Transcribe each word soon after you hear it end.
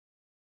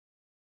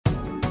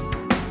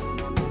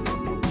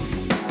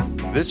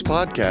This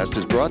podcast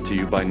is brought to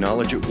you by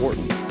Knowledge at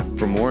Wharton.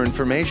 For more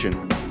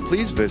information,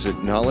 please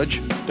visit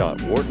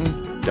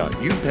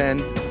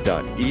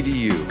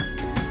knowledge.wharton.upenn.edu.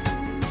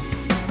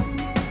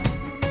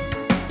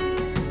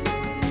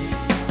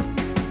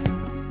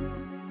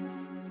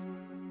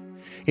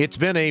 It's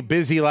been a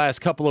busy last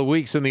couple of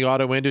weeks in the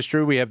auto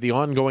industry. We have the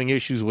ongoing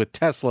issues with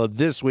Tesla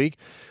this week,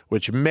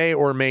 which may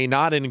or may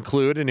not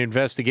include an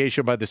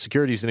investigation by the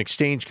Securities and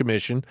Exchange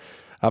Commission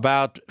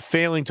about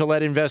failing to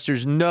let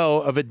investors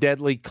know of a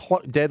deadly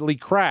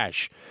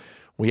crash.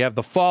 We have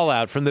the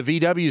fallout from the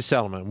VW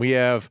settlement. We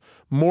have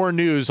more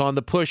news on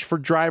the push for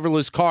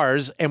driverless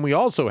cars. And we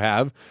also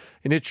have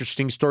an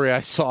interesting story I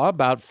saw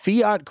about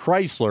Fiat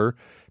Chrysler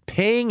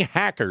paying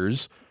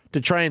hackers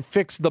to try and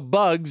fix the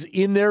bugs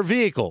in their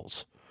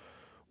vehicles.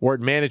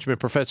 Wharton Management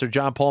Professor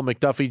John Paul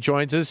McDuffie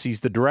joins us. He's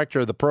the director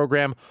of the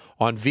program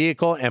on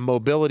vehicle and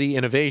mobility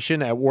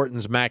innovation at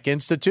Wharton's Mack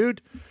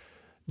Institute.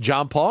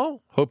 John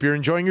Paul, hope you're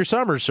enjoying your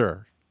summer,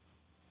 sir.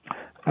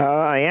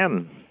 I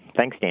am.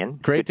 Thanks, Dan.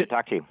 Good to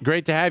talk to you.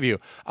 Great to have you.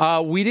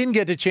 We didn't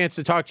get a chance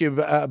to talk to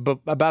you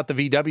about the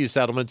VW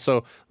settlement,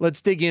 so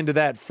let's dig into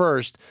that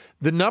first.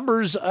 The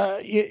numbers,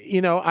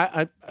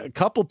 a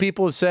couple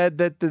people have said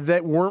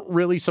that weren't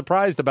really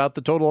surprised about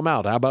the total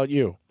amount. How about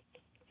you?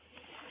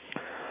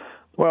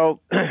 Well,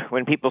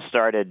 when people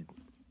started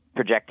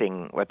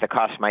projecting what the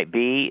cost might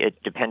be,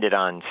 it depended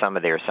on some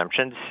of their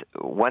assumptions.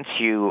 Once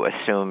you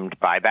assumed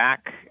buyback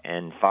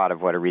and thought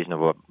of what a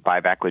reasonable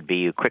buyback would be,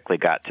 you quickly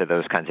got to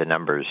those kinds of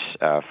numbers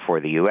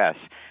for the U.S.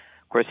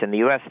 Of course, in the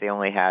U.S., they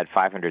only had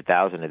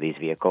 500,000 of these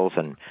vehicles,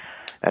 and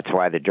that's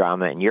why the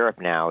drama in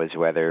Europe now is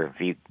whether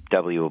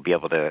VW will be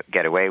able to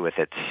get away with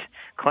its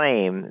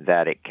claim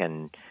that it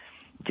can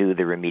do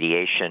the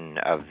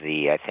remediation of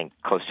the, I think,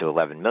 close to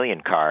 11 million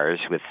cars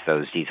with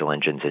those diesel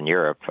engines in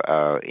Europe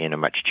in a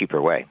much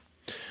cheaper way.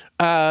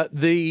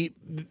 The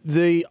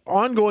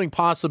ongoing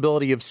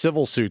possibility of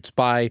civil suits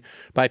by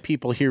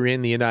people here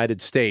in the United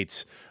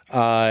States,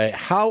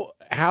 how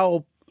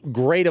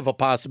great of a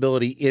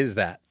possibility is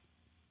that?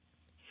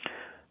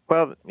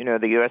 Well, the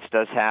U.S.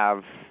 does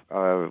have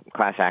a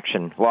class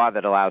action law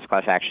that allows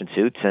class action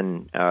suits,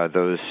 and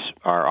those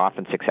are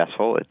often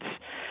successful. It's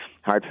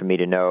hard for me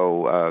to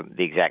know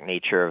the exact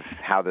nature of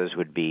how those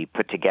would be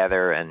put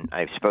together, and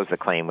I suppose the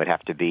claim would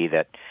have to be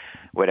that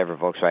whatever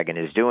Volkswagen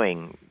is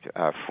doing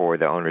for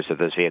the owners of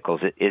those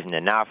vehicles isn't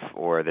enough,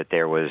 or that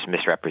there was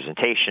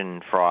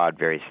misrepresentation, fraud,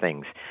 various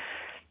things.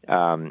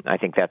 I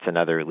think that's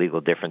another legal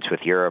difference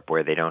with Europe,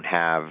 where they don't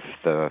have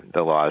the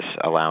laws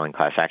allowing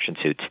class action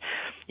suits.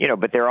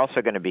 But there are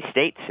also going to be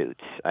state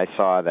suits. I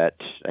saw that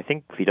I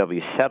think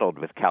VW settled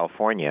with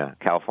California.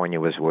 California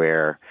was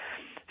where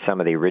some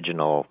of the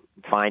original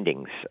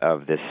findings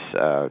of this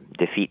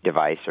defeat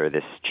device or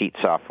this cheat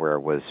software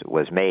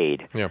was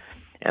made. Yeah.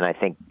 And I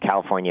think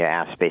California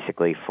asked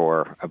basically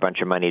for a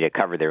bunch of money to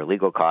cover their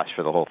legal costs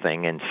for the whole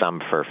thing and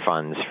some for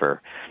funds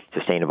for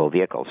sustainable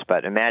vehicles.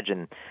 But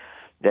imagine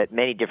that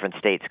many different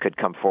states could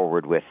come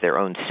forward with their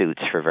own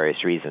suits for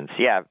various reasons.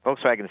 Yeah,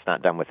 Volkswagen's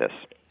not done with this.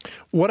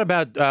 What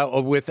about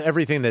with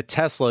everything that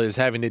Tesla is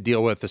having to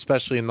deal with,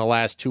 especially in the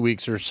last 2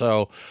 weeks or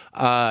so?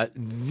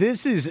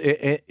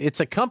 It's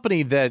a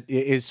company that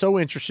is so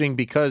interesting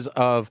because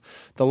of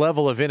the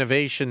level of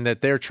innovation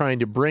that they're trying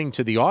to bring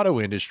to the auto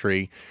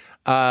industry.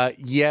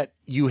 Yet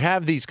you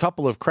have these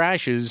couple of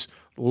crashes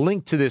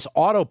linked to this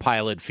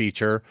autopilot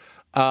feature,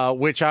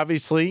 which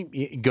obviously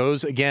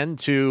goes again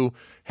to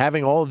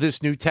having all of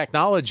this new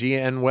technology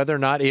and whether or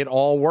not it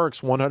all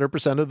works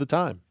 100% of the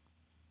time.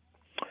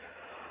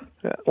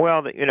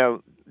 Well,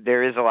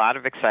 there is a lot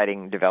of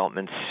exciting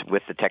developments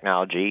with the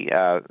technology.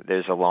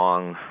 There's a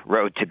long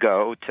road to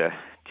go, to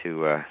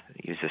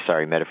use a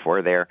sorry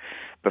metaphor there,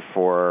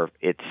 before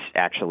it's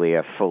actually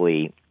a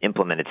fully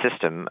implemented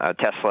system.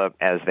 Tesla,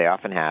 as they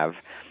often have,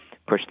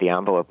 pushed the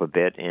envelope a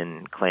bit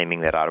in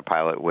claiming that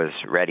autopilot was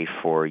ready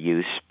for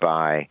use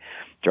by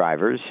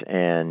drivers,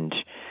 and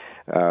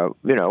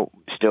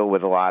still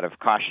with a lot of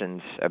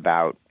cautions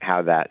about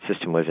how that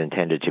system was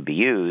intended to be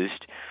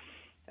used.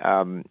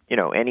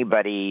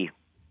 Anybody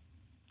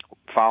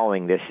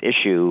following this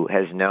issue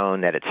has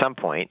known that at some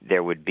point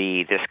there would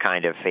be this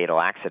kind of fatal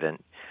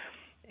accident.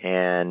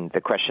 And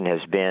the question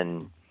has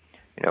been,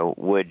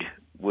 would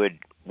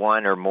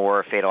one or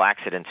more fatal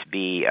accidents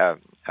be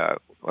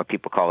what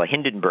people call a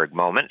Hindenburg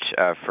moment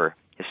for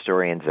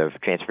historians of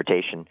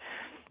transportation?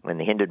 When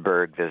the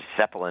Hindenburg, the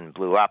Zeppelin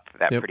blew up,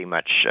 that pretty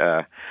much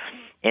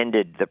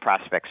ended the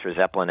prospects for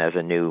Zeppelin as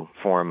a new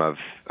form of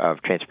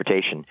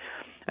transportation.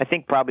 I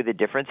think probably the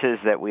difference is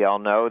that we all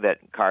know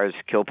that cars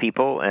kill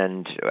people,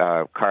 and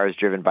cars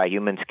driven by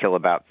humans kill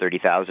about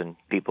 30,000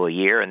 people a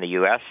year in the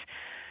U.S.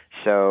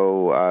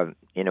 So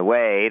in a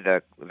way,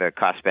 the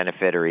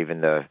cost-benefit or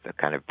even the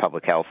kind of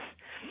public health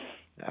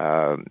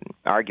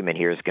argument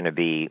here is going to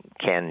be,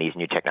 can these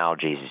new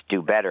technologies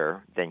do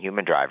better than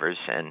human drivers?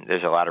 And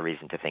there's a lot of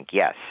reason to think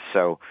yes.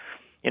 So,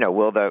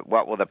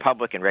 what will the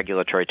public and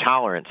regulatory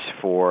tolerance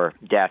for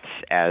deaths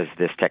as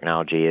this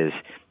technology is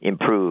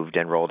improved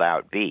and rolled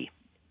out be?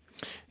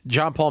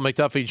 John Paul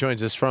McDuffie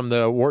joins us from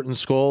the Wharton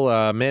School,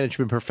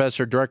 management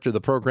professor, director of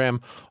the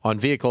program on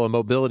vehicle and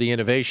mobility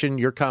innovation.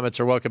 Your comments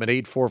are welcome at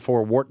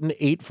 844-WHARTON,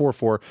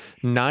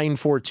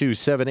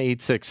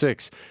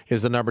 844-942-7866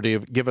 is the number to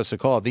give us a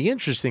call. The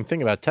interesting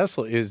thing about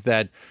Tesla is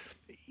that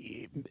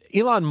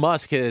Elon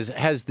Musk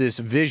has this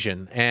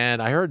vision,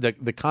 and I heard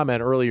the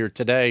comment earlier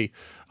today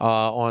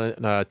on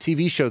a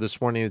TV show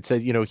this morning that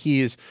said,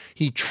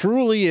 he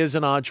truly is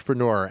an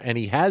entrepreneur, and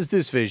he has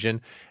this vision,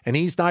 and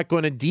he's not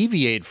going to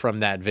deviate from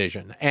that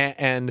vision.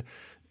 And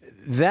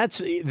that's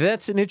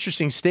an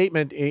interesting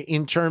statement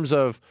in terms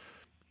of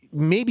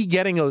maybe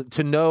getting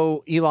to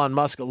know Elon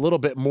Musk a little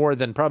bit more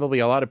than probably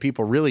a lot of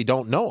people really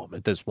don't know him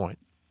at this point.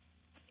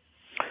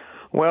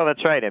 Well,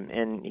 that's right,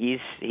 and he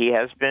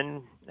has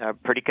been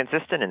pretty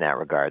consistent in that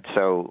regard.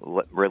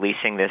 So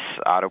releasing this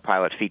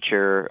autopilot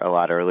feature a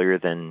lot earlier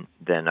than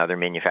other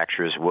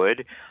manufacturers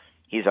would.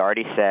 He's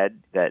already said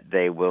that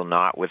they will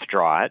not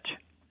withdraw it,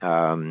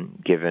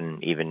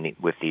 given even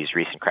with these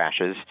recent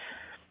crashes.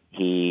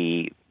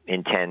 He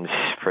intends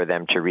for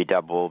them to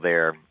redouble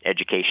their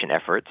education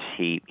efforts.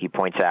 He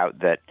points out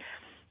that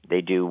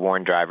they do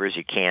warn drivers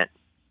you can't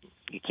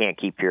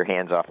keep your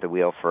hands off the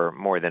wheel for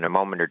more than a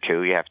moment or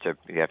two. You have to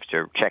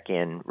check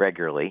in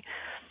regularly.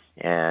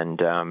 And,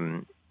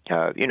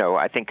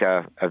 I think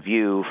a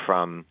view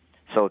from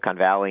Silicon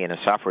Valley and a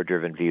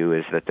software-driven view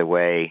is that the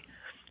way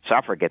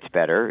software gets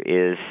better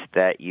is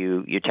that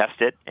you test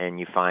it and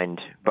you find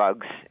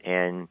bugs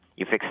and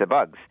you fix the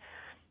bugs.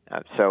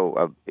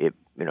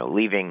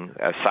 Leaving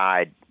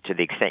aside to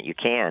the extent you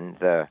can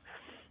the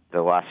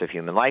loss of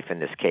human life in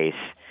this case,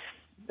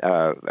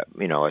 a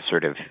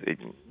sort of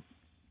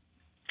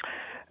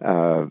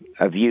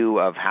a view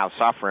of how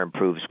software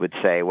improves would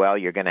say, well,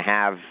 you're going to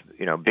have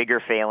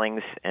bigger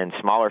failings and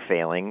smaller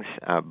failings,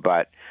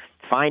 but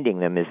finding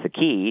them is the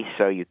key,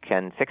 so you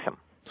can fix them.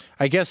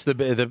 I guess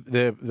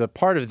the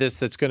part of this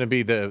that's going to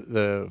be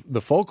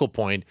the focal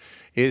point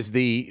is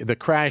the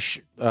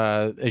crash,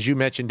 as you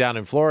mentioned, down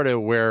in Florida,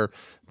 where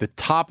the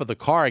top of the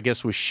car, I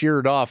guess, was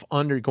sheared off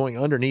going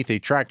underneath a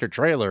tractor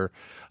trailer.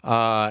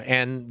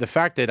 And the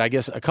fact that I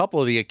guess a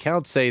couple of the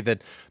accounts say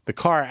that the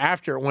car,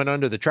 after it went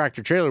under the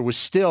tractor trailer, was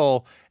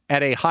still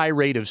at a high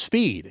rate of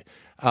speed.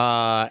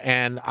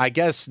 And I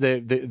guess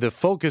the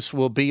focus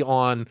will be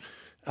on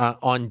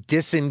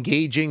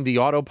disengaging the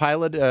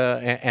autopilot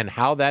and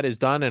how that is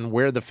done and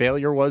where the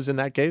failure was in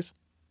that case?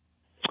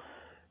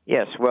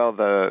 Yes, well,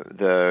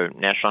 the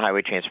National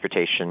Highway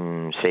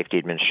Transportation Safety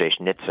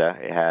Administration,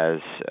 NHTSA,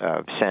 has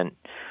sent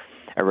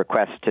a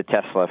request to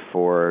Tesla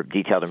for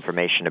detailed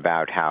information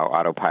about how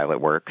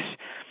autopilot works.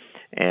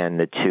 And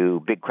the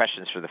two big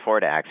questions for the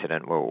Florida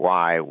accident were,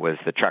 why was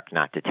the truck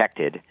not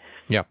detected?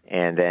 Yeah.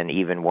 And then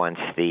even once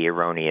the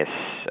erroneous,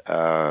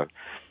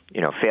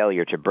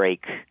 failure to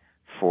brake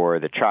for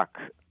the truck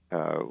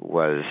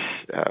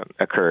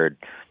occurred,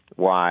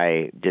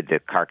 why did the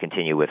car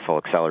continue with full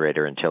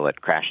accelerator until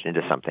it crashed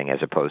into something,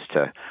 as opposed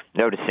to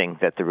noticing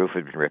that the roof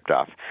had been ripped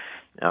off?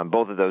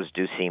 Both of those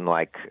do seem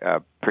like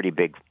pretty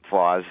big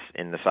flaws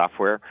in the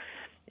software,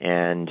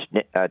 and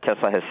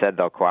Tesla has said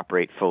they'll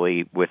cooperate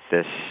fully with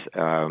this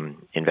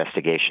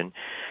investigation.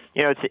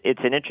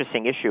 It's an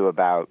interesting issue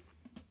about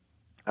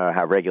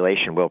how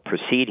regulation will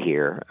proceed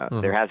here.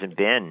 There hasn't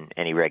been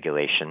any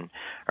regulation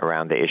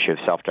around the issue of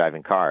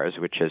self-driving cars,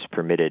 which has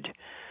permitted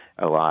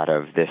a lot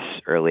of this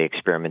early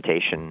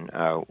experimentation,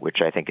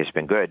 which I think has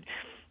been good.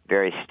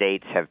 Various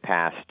states have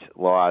passed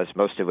laws,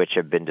 most of which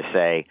have been to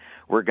say,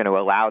 we're going to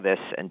allow this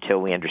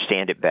until we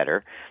understand it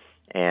better.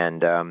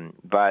 And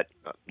but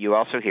you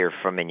also hear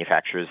from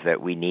manufacturers that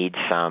we need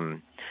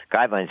some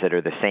guidelines that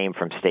are the same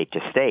from state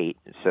to state.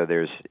 So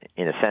there's,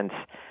 in a sense,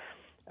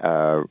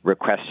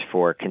 request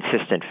for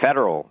consistent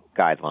federal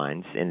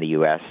guidelines in the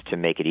U.S. to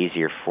make it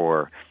easier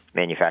for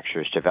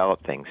manufacturers to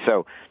develop things.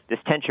 So this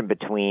tension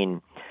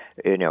between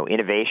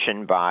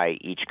innovation by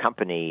each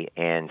company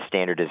and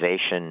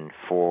standardization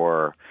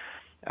for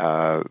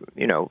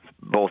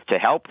both to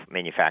help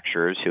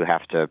manufacturers who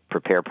have to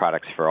prepare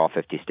products for all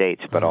 50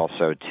 states, but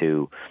also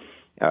to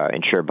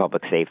ensure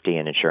public safety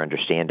and ensure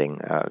understanding.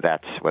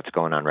 That's what's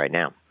going on right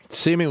now.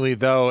 Seemingly,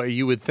 though,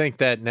 you would think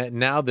that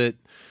now that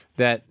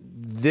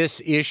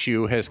this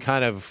issue has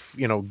kind of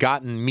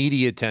gotten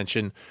media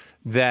attention,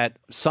 that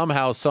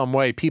somehow, some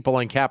way, people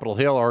on Capitol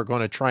Hill are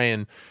going to try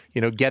and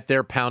get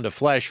their pound of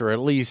flesh, or at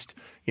least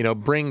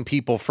bring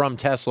people from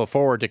Tesla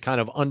forward to kind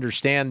of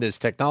understand this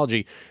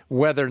technology,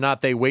 whether or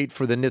not they wait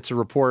for the NHTSA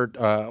report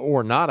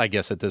or not, I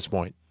guess, at this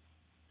point.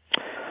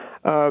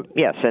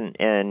 Yes,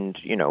 and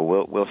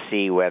we'll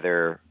see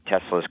whether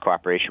Tesla's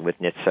cooperation with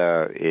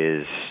NHTSA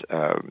is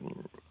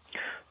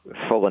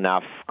full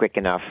enough, quick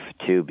enough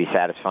to be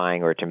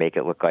satisfying, or to make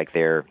it look like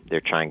they're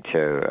trying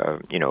to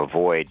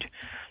avoid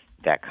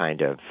that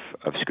kind of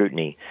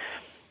scrutiny.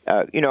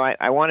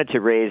 I wanted to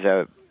raise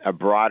a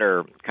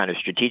broader kind of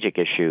strategic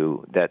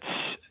issue that's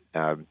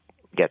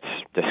gets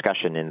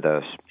discussion in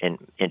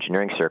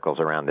engineering circles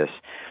around this.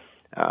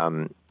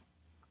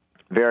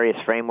 Various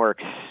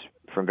frameworks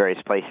from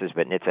various places,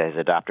 but NHTSA has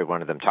adopted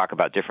one of them, talk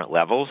about different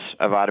levels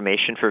of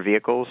automation for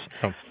vehicles.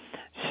 Oh.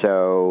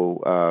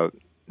 So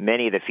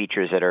many of the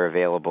features that are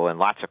available in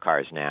lots of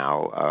cars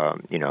now,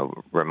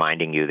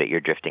 reminding you that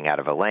you're drifting out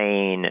of a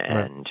lane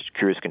and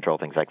cruise control,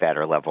 things like that,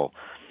 are level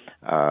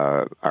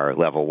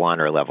 1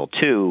 or level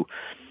 2.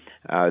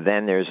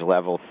 Then there's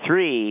level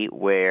 3,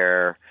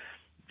 where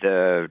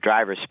the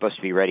driver is supposed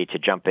to be ready to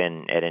jump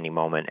in at any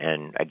moment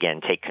and, again,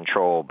 take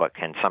control, but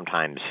can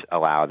sometimes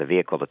allow the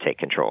vehicle to take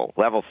control.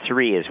 Level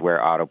 3 is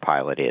where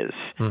autopilot is,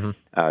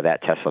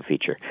 that Tesla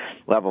feature.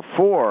 Level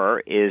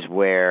 4 is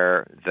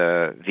where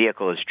the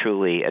vehicle is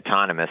truly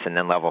autonomous, and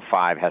then level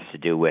 5 has to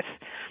do with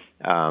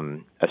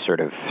a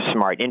sort of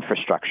smart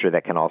infrastructure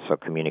that can also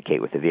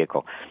communicate with the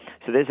vehicle.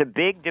 So there's a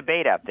big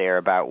debate out there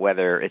about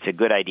whether it's a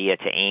good idea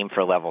to aim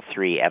for level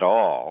 3 at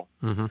all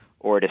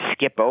or to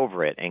skip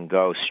over it and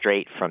go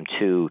straight from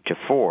 2 to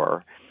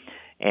 4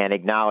 and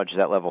acknowledge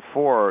that level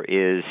 4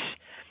 is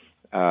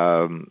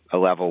a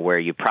level where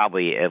you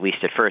probably, at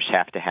least at first,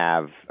 have to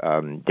have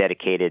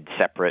dedicated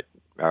separate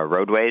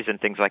roadways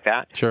and things like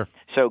that. Sure.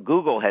 So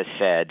Google has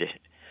said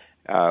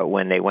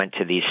when they went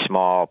to these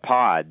small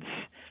pods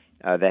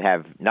that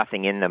have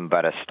nothing in them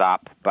but a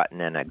stop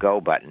button and a go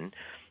button,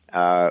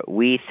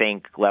 we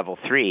think level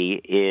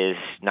 3 is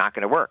not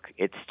going to work.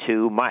 It's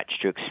too much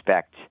to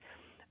expect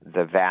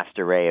the vast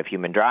array of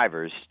human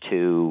drivers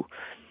to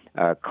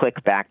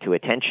click back to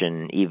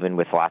attention, even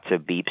with lots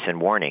of beeps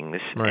and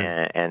warnings,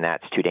 and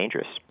that's too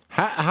dangerous.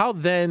 How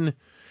then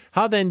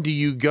do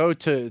you go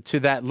to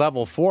that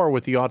level 4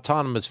 with the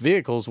autonomous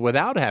vehicles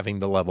without having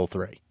the level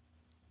 3?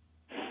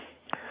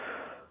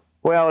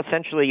 Well,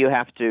 essentially, you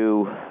have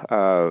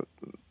to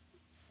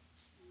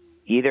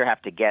either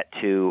have to get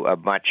to a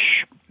much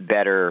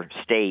better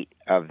state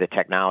of the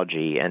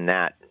technology, and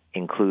that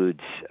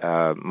includes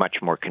much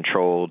more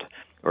controlled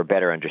or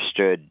better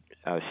understood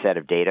set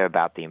of data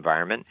about the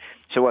environment.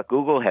 So what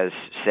Google has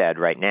said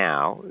right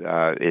now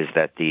is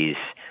that these,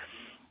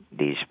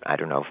 I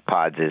don't know if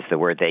pods is the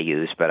word they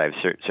use, but I've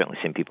certainly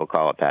seen people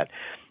call it that,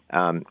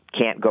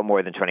 can't go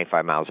more than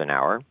 25 miles an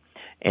hour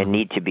and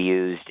need to be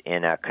used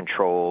in a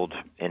controlled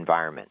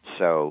environment.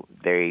 So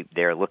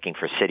they're looking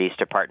for cities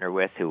to partner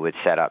with who would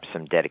set up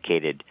some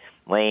dedicated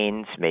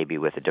lanes, maybe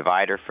with a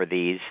divider for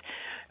these.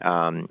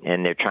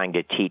 And they're trying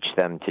to teach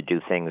them to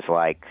do things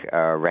like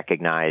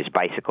recognize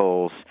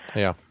bicycles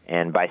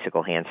and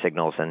bicycle hand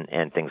signals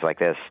and things like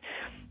this.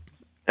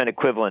 An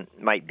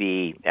equivalent might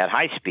be at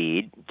high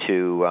speed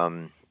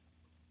to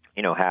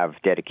have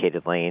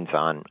dedicated lanes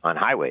on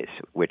highways,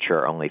 which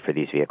are only for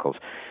these vehicles.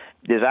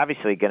 There's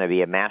obviously going to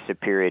be a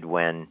massive period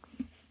when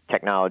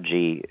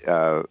technology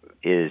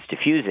is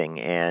diffusing,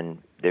 and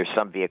there's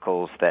some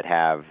vehicles that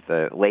have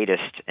the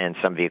latest and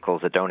some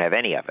vehicles that don't have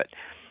any of it.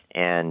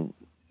 And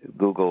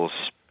Google's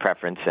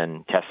preference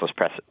and Tesla's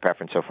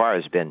preference so far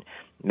has been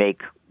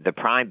make the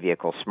prime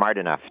vehicle smart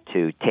enough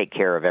to take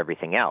care of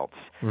everything else.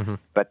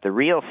 But the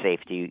real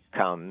safety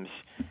comes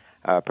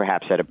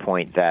perhaps at a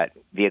point that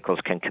vehicles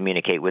can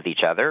communicate with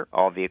each other,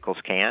 all vehicles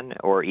can,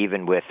 or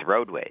even with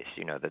roadways,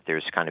 that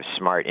there's kind of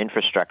smart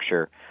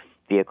infrastructure,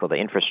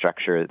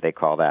 vehicle-to-infrastructure, they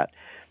call that,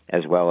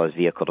 as well as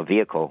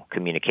vehicle-to-vehicle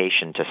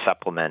communication to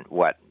supplement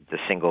what the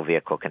single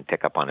vehicle can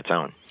pick up on its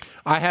own.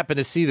 I happen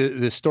to see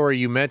the story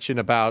you mentioned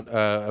about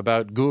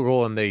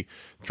Google and the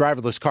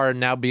driverless car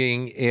now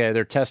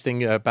they're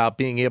testing about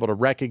being able to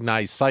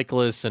recognize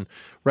cyclists and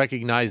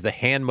recognize the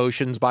hand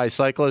motions by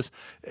cyclists.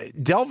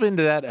 Delve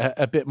into that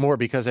a bit more,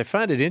 because I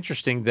find it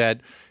interesting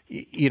that,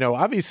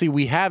 obviously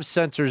we have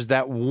sensors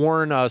that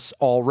warn us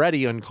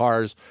already on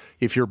cars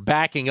if you're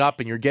backing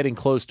up and you're getting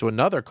close to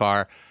another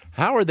car.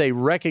 How are they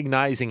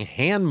recognizing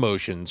hand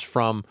motions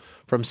from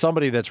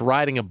somebody that's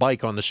riding a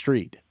bike on the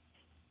street?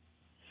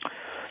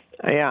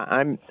 Yeah,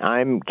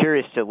 I'm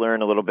curious to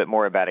learn a little bit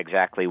more about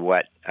exactly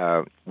what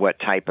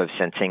type of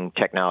sensing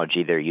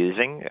technology they're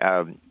using.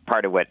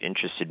 Part of what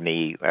interested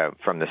me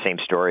from the same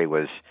story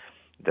was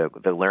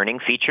the learning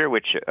feature,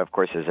 which of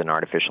course is an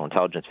artificial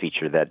intelligence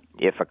feature that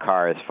if a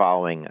car is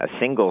following a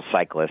single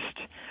cyclist,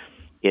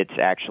 it's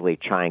actually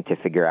trying to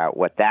figure out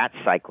what that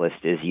cyclist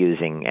is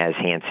using as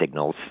hand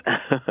signals.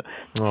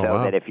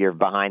 That if you're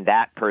behind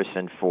that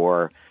person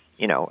for,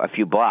 a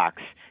few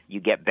blocks, you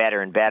get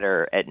better and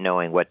better at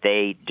knowing what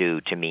they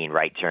do to mean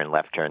right turn,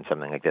 left turn,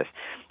 something like this.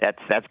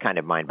 That's kind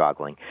of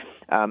mind-boggling.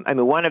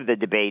 One of the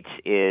debates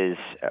is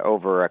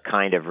over a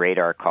kind of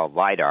radar called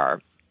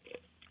LiDAR,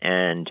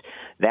 and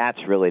that's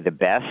really the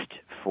best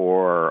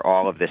for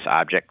all of this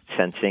object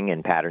sensing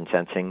and pattern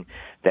sensing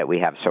that we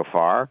have so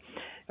far.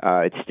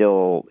 It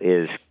still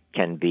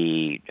can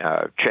be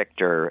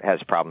tricked or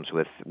has problems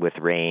with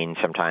rain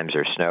sometimes,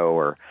 or snow,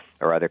 or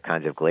other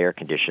kinds of glare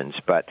conditions.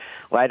 But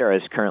LiDAR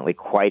is currently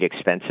quite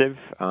expensive.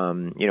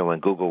 When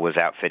Google was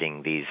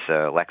outfitting these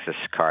Lexus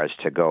cars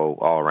to go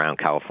all around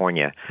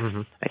California,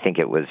 I think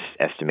it was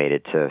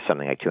estimated to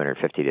something like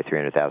 $250,000 to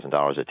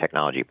 $300,000 of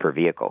technology per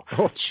vehicle.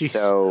 Oh, jeez.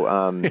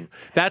 So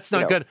that's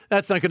not good.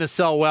 That's not going to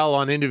sell well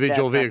on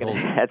individual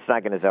vehicles. That's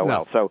not going to sell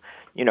well. So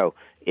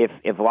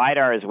if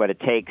LiDAR is what it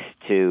takes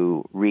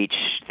to reach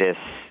this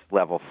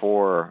level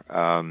 4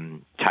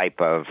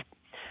 type of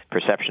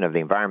perception of the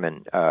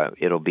environment,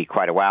 it'll be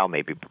quite a while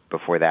maybe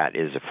before that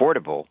is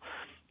affordable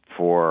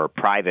for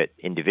private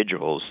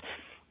individuals.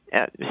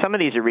 Some of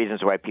these are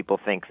reasons why people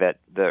think that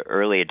the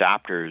early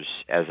adopters,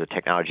 as the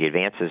technology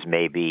advances,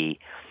 may be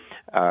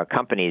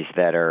companies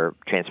that are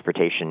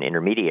transportation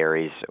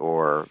intermediaries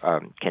or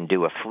can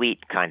do a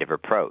fleet kind of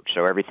approach.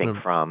 So everything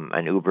from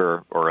an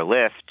Uber or a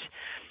Lyft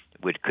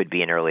could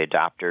be an early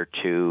adopter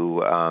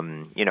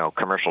to,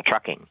 commercial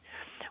trucking,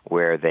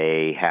 where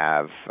they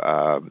have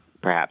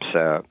perhaps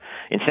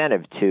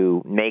incentive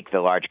to make the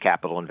large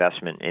capital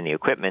investment in the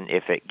equipment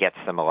if it gets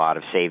them a lot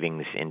of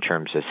savings in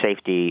terms of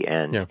safety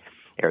and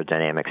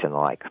aerodynamics and the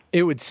like.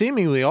 It would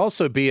seemingly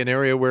also be an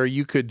area where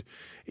you could,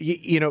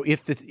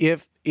 if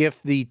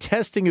the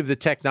testing of the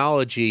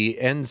technology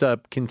ends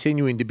up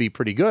continuing to be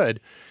pretty good,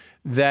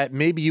 that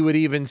maybe you would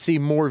even see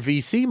more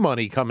VC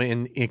money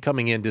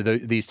coming into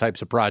these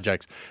types of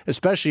projects,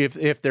 especially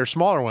if they're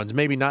smaller ones,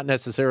 maybe not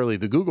necessarily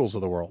the Googles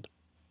of the world.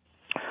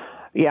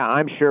 Yeah,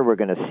 I'm sure we're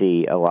going to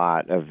see a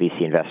lot of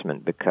VC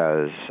investment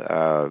because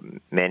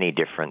many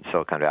different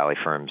Silicon Valley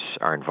firms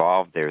are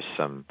involved. There's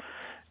some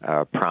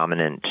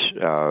prominent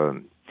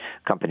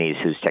companies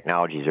whose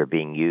technologies are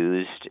being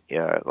used,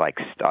 like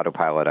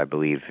Autopilot, I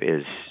believe,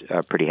 is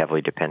pretty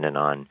heavily dependent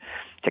on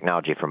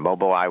technology from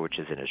Mobileye, which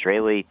is an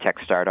Israeli tech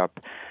startup.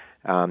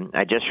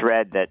 I just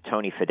read that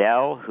Tony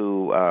Fadell,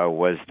 who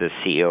was the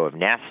CEO of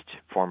Nest,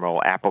 former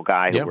Apple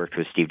guy who worked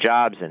with Steve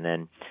Jobs, and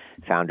then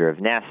founder of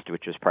Nest,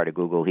 which was part of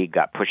Google, he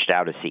got pushed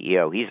out as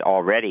CEO. He's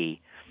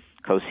already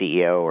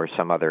co-CEO or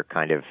some other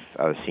kind of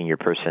senior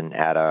person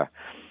at a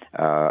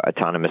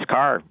autonomous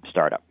car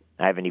startup.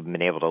 I haven't even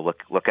been able to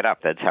look it up.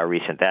 That's how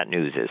recent that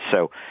news is.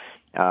 So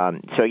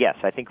yes,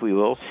 I think we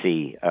will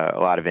see a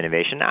lot of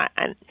innovation.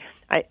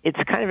 It's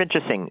kind of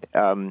interesting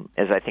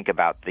as I think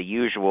about the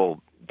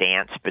usual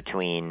dance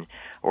between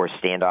or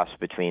standoffs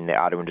between the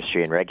auto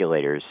industry and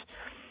regulators.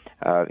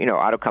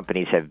 Auto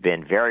companies have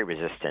been very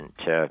resistant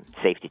to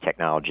safety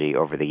technology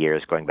over the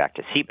years, going back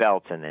to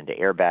seatbelts and then to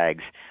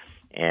airbags,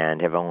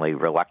 and have only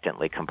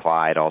reluctantly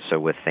complied also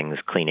with things,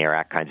 Clean Air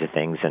Act kinds of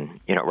things,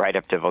 and right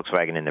up to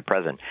Volkswagen in the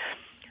present.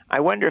 I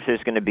wonder if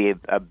there's going to be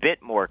a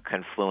bit more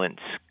confluence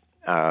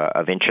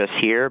of interest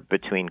here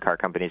between car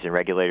companies and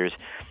regulators.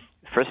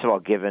 First of all,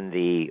 given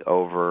the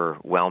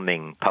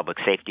overwhelming public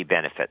safety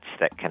benefits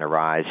that can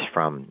arise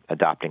from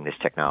adopting this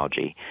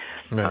technology.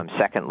 Right.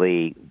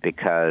 Secondly,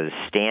 because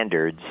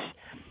standards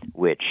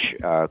which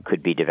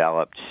could be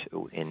developed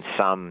in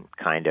some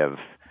kind of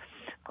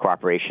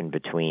cooperation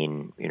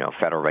between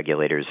federal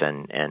regulators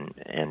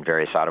and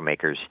various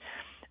automakers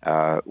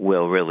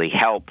will really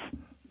help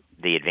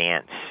the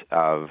advance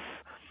of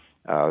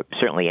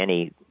certainly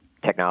any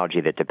technology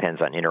that depends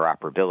on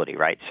interoperability,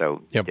 right?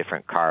 So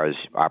different cars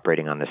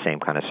operating on the same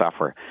kind of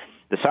software.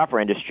 The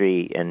software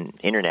industry and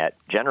Internet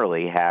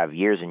generally have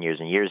years and years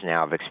and years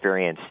now of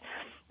experience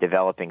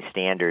developing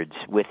standards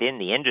within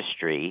the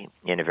industry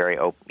in a very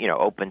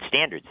open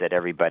standards that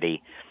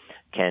everybody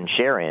can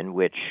share in,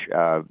 which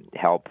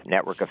help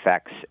network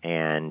effects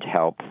and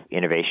help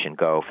innovation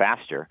go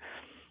faster.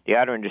 The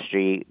auto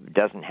industry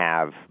doesn't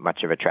have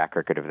much of a track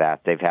record of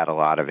that. They've had a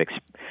lot of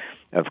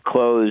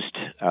closed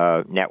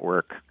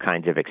network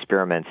kinds of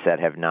experiments that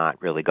have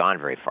not really gone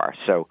very far.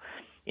 So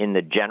in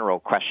the general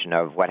question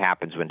of what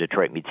happens when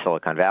Detroit meets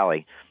Silicon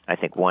Valley, I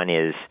think one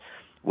is,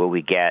 will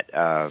we get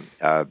a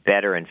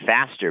better and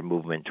faster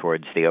movement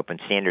towards the open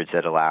standards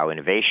that allow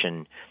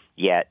innovation,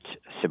 yet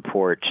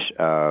support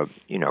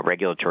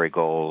regulatory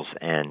goals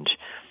and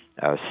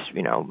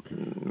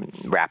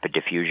rapid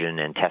diffusion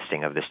and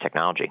testing of this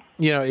technology?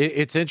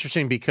 It's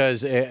interesting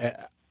because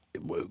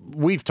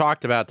we've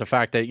talked about the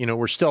fact that,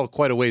 we're still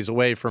quite a ways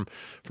away from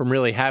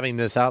really having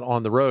this out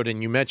on the road.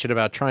 And you mentioned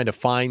about trying to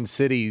find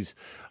cities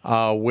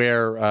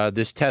where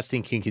this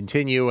testing can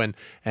continue and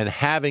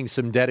having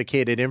some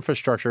dedicated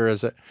infrastructure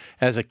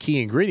as a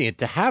key ingredient.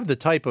 To have the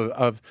type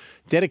of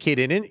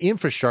dedicated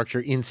infrastructure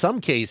in some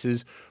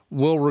cases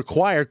will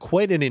require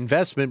quite an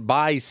investment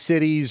by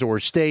cities or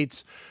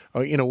states,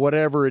 or,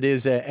 whatever it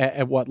is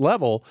at what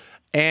level.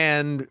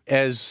 And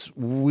as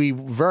we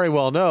very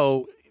well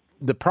know,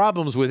 the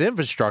problems with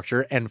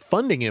infrastructure and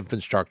funding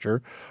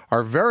infrastructure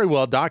are very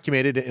well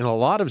documented in a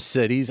lot of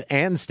cities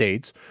and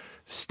states.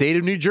 State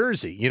of New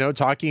Jersey,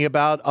 talking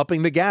about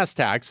upping the gas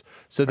tax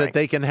so that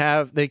they can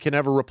have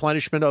a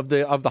replenishment of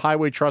the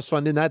highway trust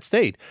fund in that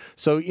state.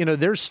 So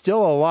there's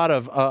still a lot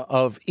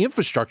of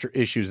infrastructure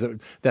issues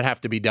that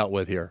have to be dealt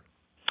with here.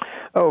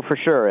 Oh, for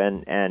sure.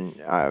 And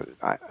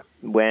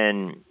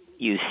when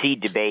you see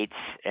debates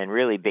and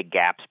really big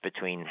gaps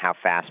between how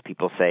fast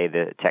people say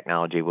the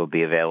technology will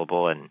be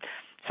available, and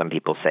some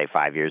people say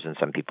 5 years and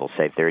some people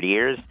say 30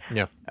 years.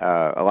 Yeah.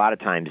 A lot of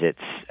times it's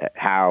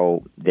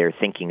how they're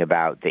thinking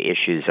about the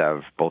issues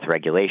of both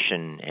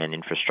regulation and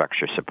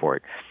infrastructure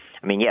support.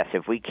 I mean, yes,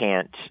 if we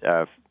can't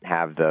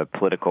have the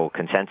political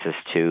consensus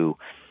to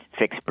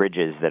fix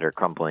bridges that are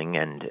crumbling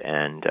and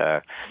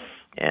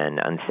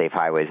unsafe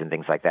highways and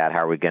things like that, how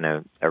are we going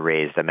to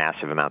raise the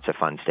massive amounts of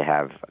funds to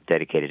have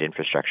dedicated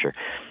infrastructure?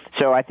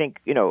 So I think,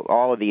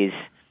 all of these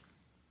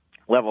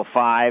level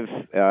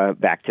 5,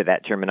 back to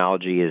that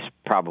terminology, is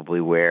probably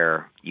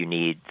where you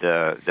need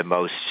the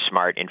most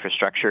smart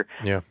infrastructure.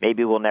 Yeah.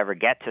 Maybe we'll never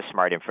get to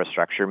smart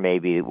infrastructure.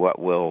 Maybe what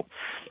we'll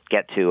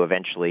get to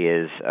eventually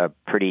is a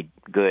pretty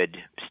good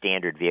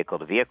standard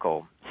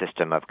vehicle-to-vehicle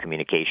system of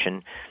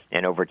communication.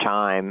 And over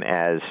time,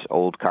 as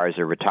old cars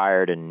are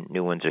retired and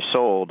new ones are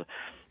sold,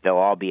 they'll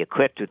all be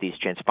equipped with these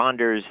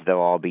transponders. They'll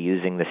all be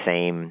using the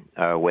same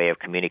way of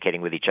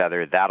communicating with each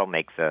other. That'll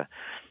make the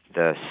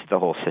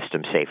whole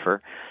system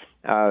safer.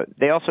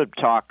 They also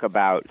talk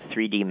about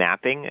 3D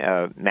mapping,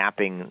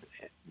 mapping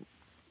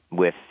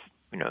with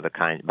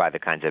by the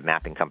kinds of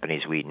mapping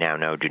companies we now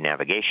know do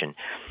navigation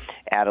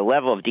at a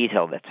level of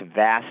detail that's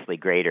vastly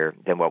greater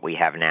than what we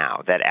have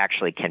now, that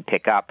actually can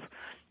pick up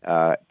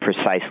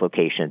precise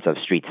locations of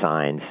street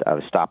signs, of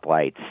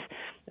stoplights,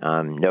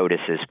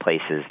 notices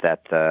places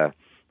that the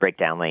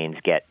breakdown lanes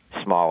get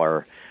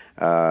smaller,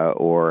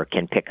 or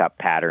can pick up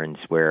patterns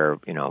where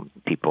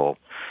people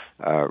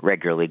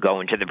regularly go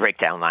into the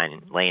breakdown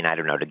lane,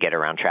 to get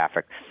around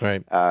traffic.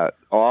 Right.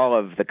 All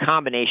of the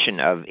combination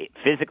of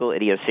physical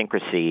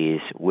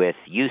idiosyncrasies with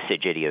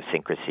usage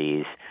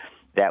idiosyncrasies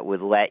that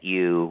would let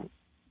you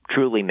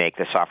truly make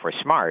the software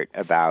smart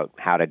about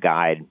how to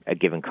guide a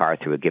given car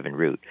through a given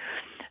route.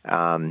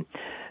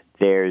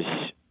 There's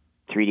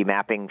 3D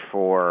mapping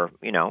for,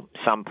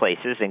 some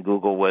places, and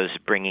Google was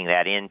bringing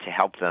that in to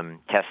help them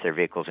test their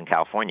vehicles in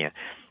California.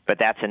 But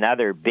that's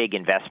another big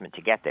investment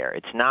to get there.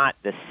 It's not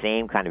the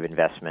same kind of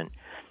investment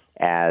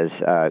as,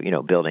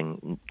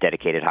 building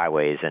dedicated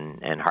highways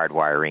and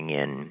hardwiring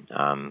in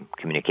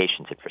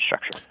communications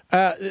infrastructure.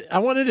 I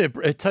wanted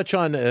to touch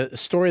on a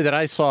story that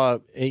I saw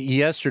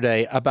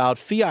yesterday about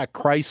Fiat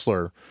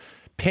Chrysler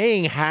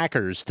paying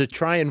hackers to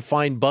try and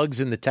find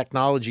bugs in the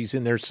technologies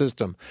in their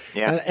system.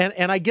 Yeah.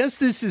 And I guess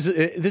this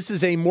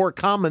is a more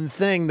common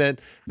thing than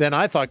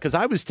I thought, because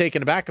I was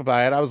taken aback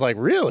by it. I was like,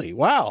 really?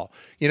 Wow.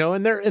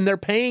 And they're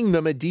paying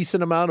them a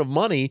decent amount of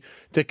money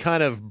to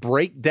kind of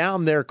break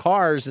down their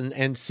cars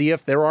and see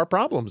if there are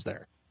problems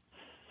there.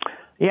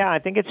 Yeah, I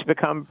think it's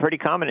become pretty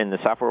common in the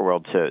software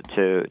world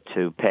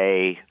to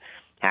pay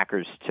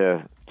hackers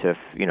to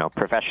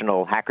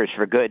professional hackers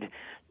for good,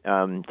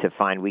 to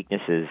find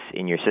weaknesses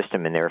in your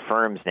system. And there are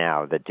firms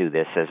now that do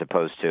this, as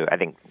opposed to, I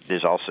think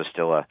there's also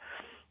still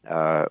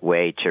a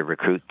way to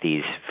recruit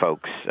these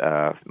folks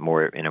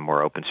more in a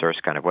more open source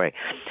kind of way.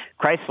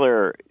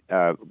 Chrysler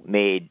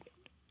made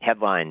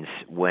headlines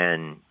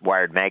when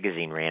Wired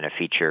Magazine ran a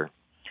feature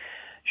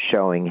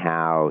showing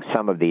how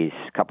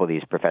couple of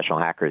these professional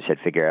hackers had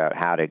figured out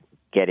how to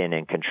get in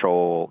and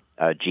control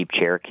Jeep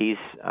Cherokee's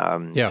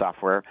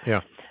software.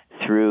 Yeah.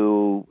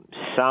 Through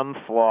some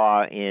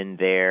flaw in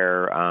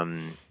their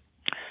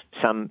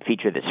some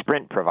feature that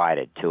Sprint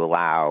provided to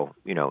allow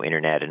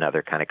internet and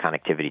other kind of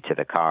connectivity to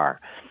the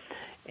car,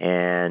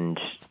 and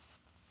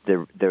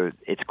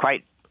it's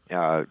quite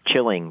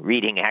chilling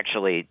reading.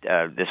 Actually,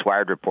 this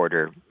Wired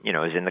reporter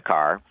is in the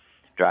car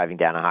driving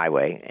down a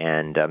highway,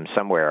 and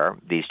somewhere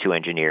these two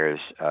engineers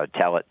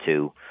tell it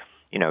to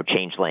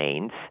change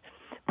lanes,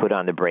 put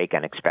on the brake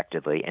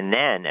unexpectedly, and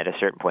then at a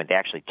certain point they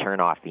actually turn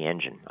off the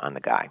engine on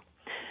the guy.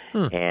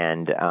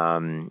 And,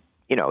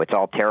 it's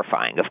all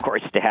terrifying, of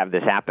course, to have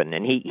this happen.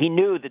 And he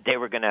knew that they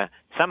were going to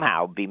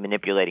somehow be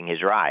manipulating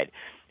his ride.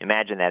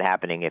 Imagine that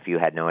happening if you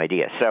had no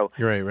idea. So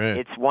right.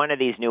 It's one of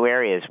these new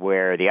areas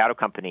where the auto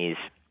companies,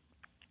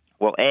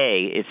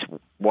 it's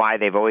why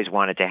they've always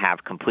wanted to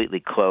have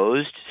completely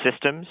closed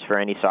systems for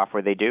any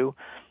software they do.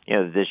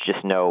 There's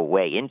just no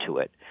way into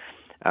it.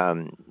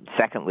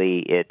 Secondly,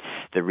 it's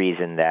the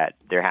reason that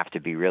there have to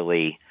be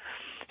really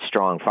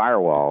strong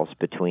firewalls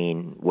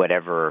between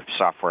whatever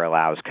software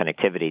allows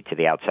connectivity to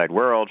the outside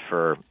world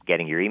for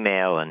getting your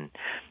email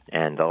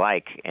and the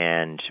like,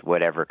 and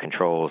whatever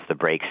controls the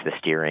brakes, the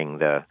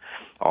steering,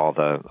 all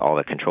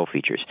the control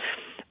features.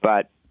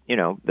 But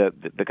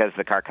because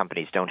the car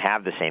companies don't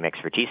have the same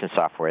expertise in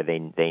software,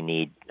 they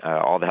need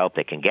all the help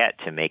they can get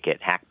to make it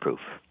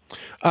hack-proof.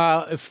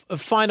 A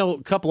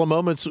final couple of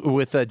moments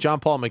with John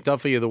Paul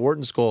McDuffie of the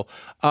Wharton School.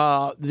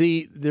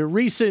 The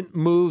recent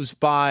moves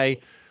by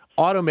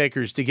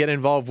automakers to get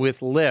involved with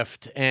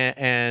Lyft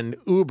and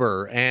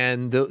Uber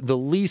and the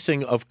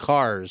leasing of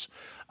cars.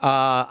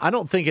 I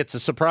don't think it's a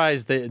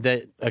surprise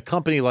that a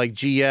company like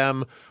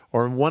GM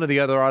or one of the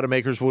other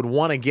automakers would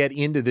want to get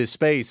into this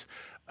space.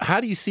 How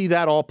do you see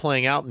that all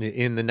playing out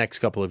in the next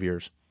couple of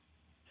years?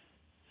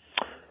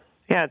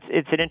 Yeah,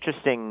 it's an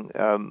interesting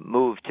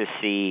move to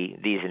see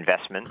these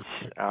investments.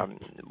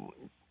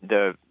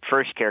 The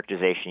first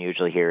characterization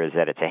usually here is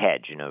that it's a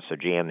hedge, so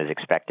GM is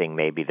expecting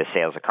maybe the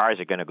sales of cars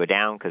are going to go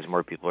down because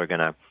more people are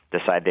going to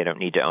decide they don't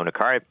need to own a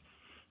car.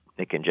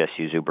 They can just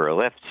use Uber or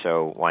Lyft,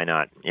 so why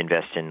not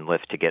invest in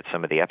Lyft to get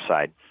some of the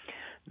upside?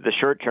 The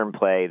short-term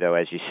play, though,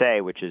 as you say,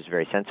 which is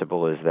very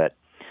sensible, is that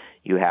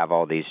you have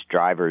all these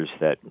drivers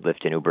that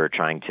Lyft and Uber are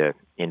trying to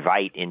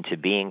invite into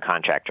being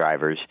contract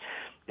drivers.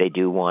 They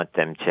do want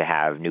them to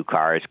have new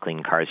cars,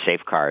 clean cars,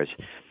 safe cars.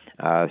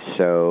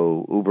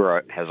 So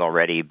Uber has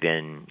already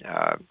been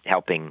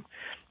helping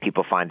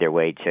people find their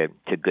way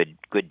to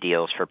good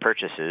deals for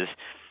purchases.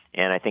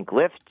 And I think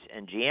Lyft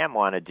and GM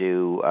want to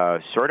do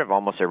sort of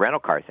almost a rental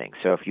car thing.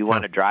 So if you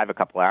want to drive a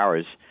couple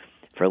hours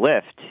for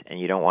Lyft and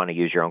you don't want to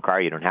use your own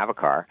car, you don't have a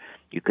car,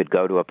 you could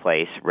go to a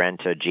place,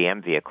 rent a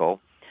GM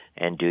vehicle,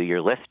 and do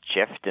your Lyft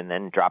shift and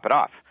then drop it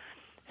off.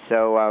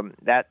 So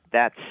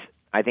that's,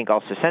 I think,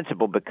 also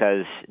sensible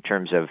because in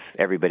terms of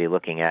everybody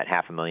looking at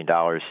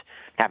 $500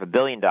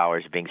 million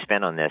being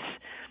spent on this,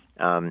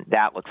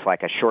 that looks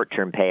like a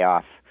short-term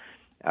payoff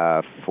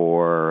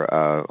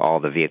for all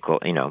the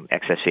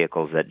excess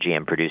vehicles that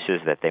GM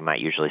produces that they might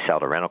usually sell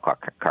to rental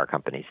car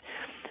companies.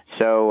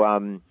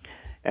 So,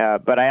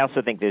 but I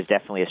also think there's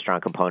definitely a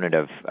strong component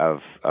of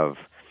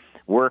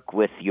work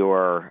with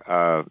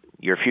your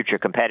future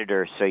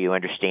competitor so you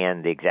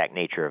understand the exact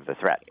nature of the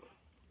threat.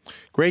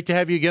 Great to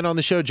have you again on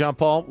the show, John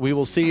Paul. We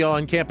will see you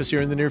on campus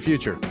here in the near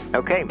future.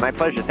 Okay, my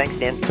pleasure. Thanks,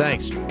 Dan.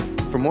 Thanks.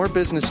 For more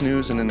business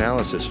news and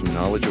analysis from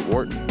Knowledge at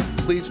Wharton,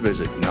 please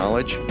visit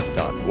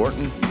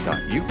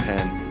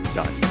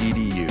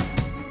knowledge.wharton.upenn.edu.